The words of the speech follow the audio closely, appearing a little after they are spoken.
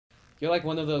You're like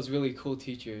one of those really cool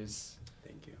teachers.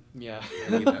 Thank you. Yeah.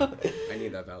 I need that. I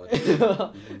need that validation.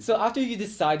 Mm-hmm. So after you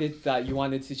decided that you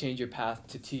wanted to change your path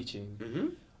to teaching, Mm-hmm.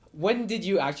 when did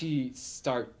you actually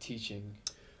start teaching?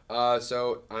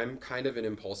 So I'm kind of an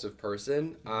impulsive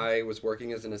person. I was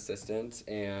working as an assistant,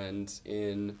 and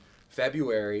in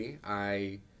February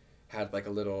I had like a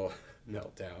little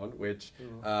meltdown, which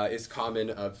is common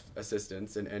of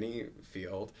assistants in any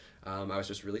field. I was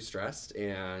just really stressed,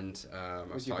 and I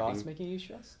was your talking. boss making you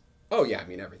stressed? Oh yeah, I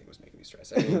mean everything was making me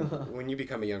stressed. I mean, when you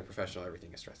become a young professional,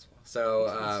 everything is stressful. So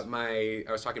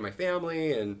I was talking to my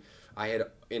family, and I had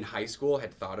in high school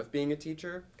had thought of being a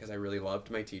teacher because I really loved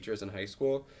my teachers in high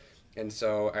school, and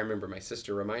so I remember my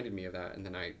sister reminded me of that, and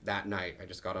then that night I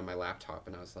just got on my laptop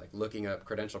and I was like looking up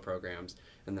credential programs,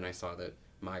 and then I saw that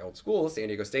my old school, San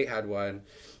Diego State, had one,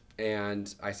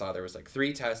 and I saw there was like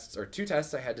 2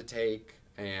 tests I had to take,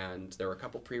 and there were a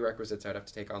couple prerequisites I'd have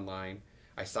to take online.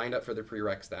 I signed up for the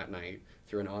prereqs that night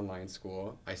through an online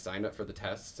school. I signed up for the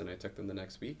tests, and I took them the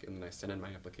next week, and then I sent in my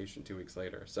application 2 weeks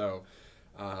later. So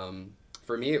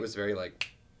for me, it was very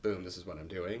like, boom, this is what I'm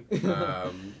doing.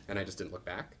 And I just didn't look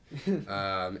back.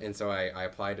 And so I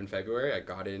applied in February. I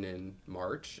got in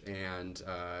March, and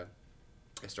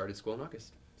I started school in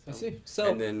August. I see. So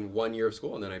and then 1 year of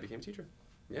school, and then I became a teacher.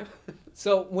 Yeah.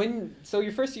 So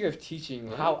your first year of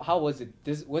teaching, how was it?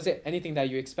 Was it anything that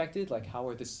you expected? Like, how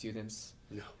were the students?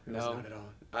 No, it was not at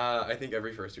all. I think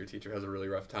every first year teacher has a really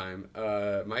rough time.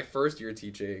 My first year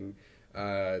teaching,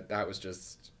 that was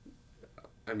just,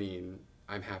 I mean,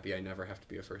 I'm happy I never have to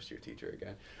be a first year teacher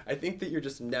again. I think that you're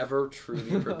just never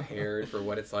truly prepared for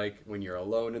what it's like when you're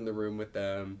alone in the room with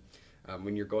them.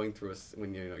 When you're going through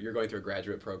you're going through a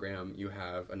graduate program, you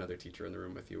have another teacher in the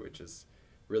room with you, which is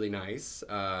really nice.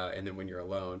 And then when you're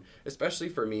alone, especially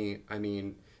for me, I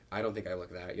mean, I don't think I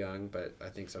look that young, but I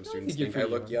think some students think I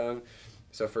look young.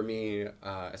 So for me,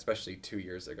 especially 2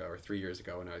 years ago or 3 years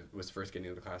ago when I was first getting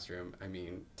into the classroom, I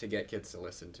mean, to get kids to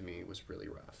listen to me was really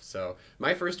rough. So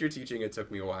my first year teaching, it took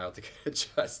me a while to get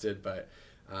adjusted, but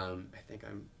I think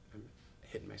I'm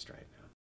hitting my stride now.